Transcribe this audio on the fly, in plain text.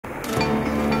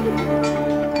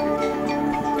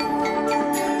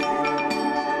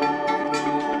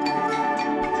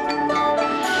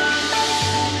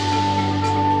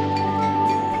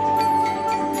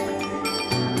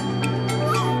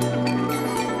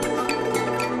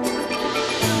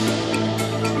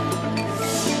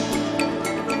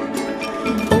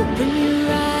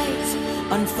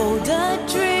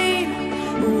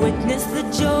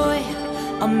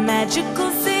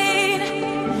magical scene.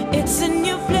 It's a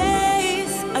new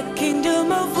place, a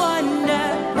kingdom of wonder,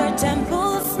 where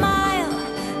temples smile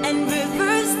and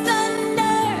rivers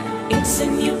thunder. It's a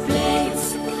new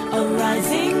place, a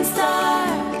rising star,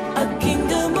 a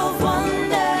kingdom of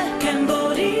wonder,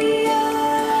 Cambodia.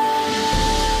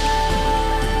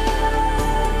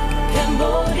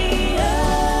 Cambodia.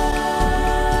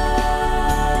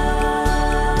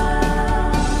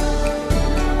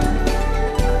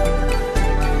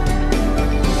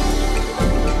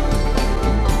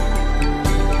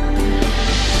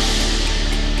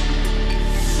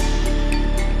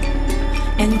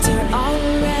 Enter our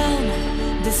realm,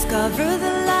 discover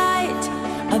the light,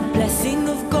 a blessing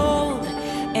of gold,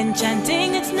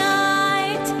 enchanting its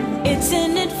night. It's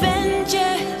an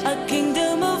adventure, a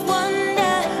kingdom of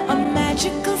wonder, a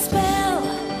magical spell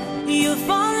you've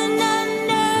fallen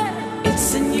under.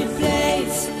 It's a new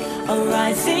place, a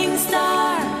rising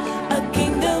star, a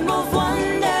kingdom of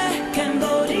wonder,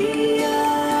 Cambodia.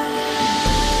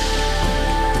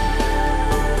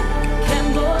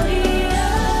 Cambodia.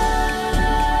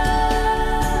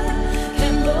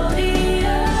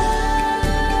 Cambodia.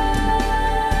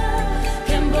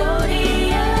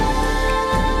 Cambodia.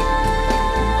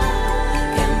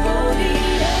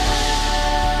 Cambodia.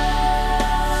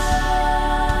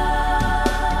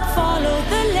 Follow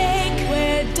the lake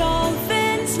where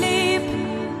dolphins sleep,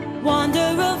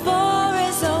 wander a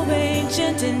forest so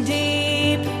ancient and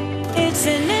deep. It's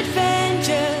an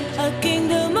adventure, a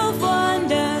kingdom of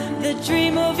wonder, the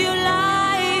dream of your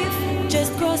life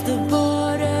just crossed the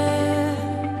border.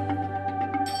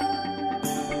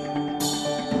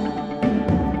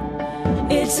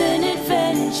 It's an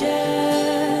adventure,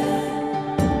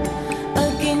 a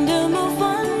kingdom of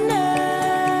wonder,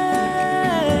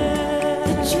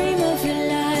 the dream of your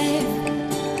life.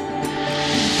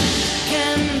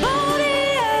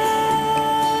 Cambodia.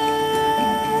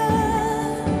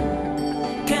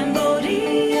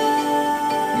 Cambodia.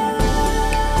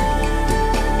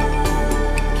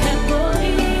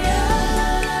 Cambodia.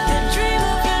 The dream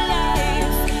of your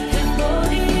life.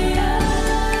 Cambodia.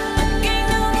 A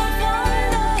kingdom of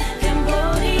wonder.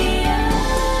 Cambodia.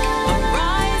 A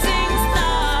rising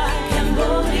star.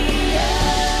 Cambodia.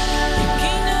 The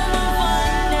kingdom of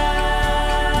wonder.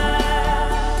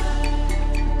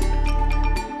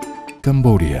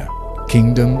 Cambodia,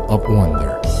 Kingdom of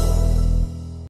Wonder.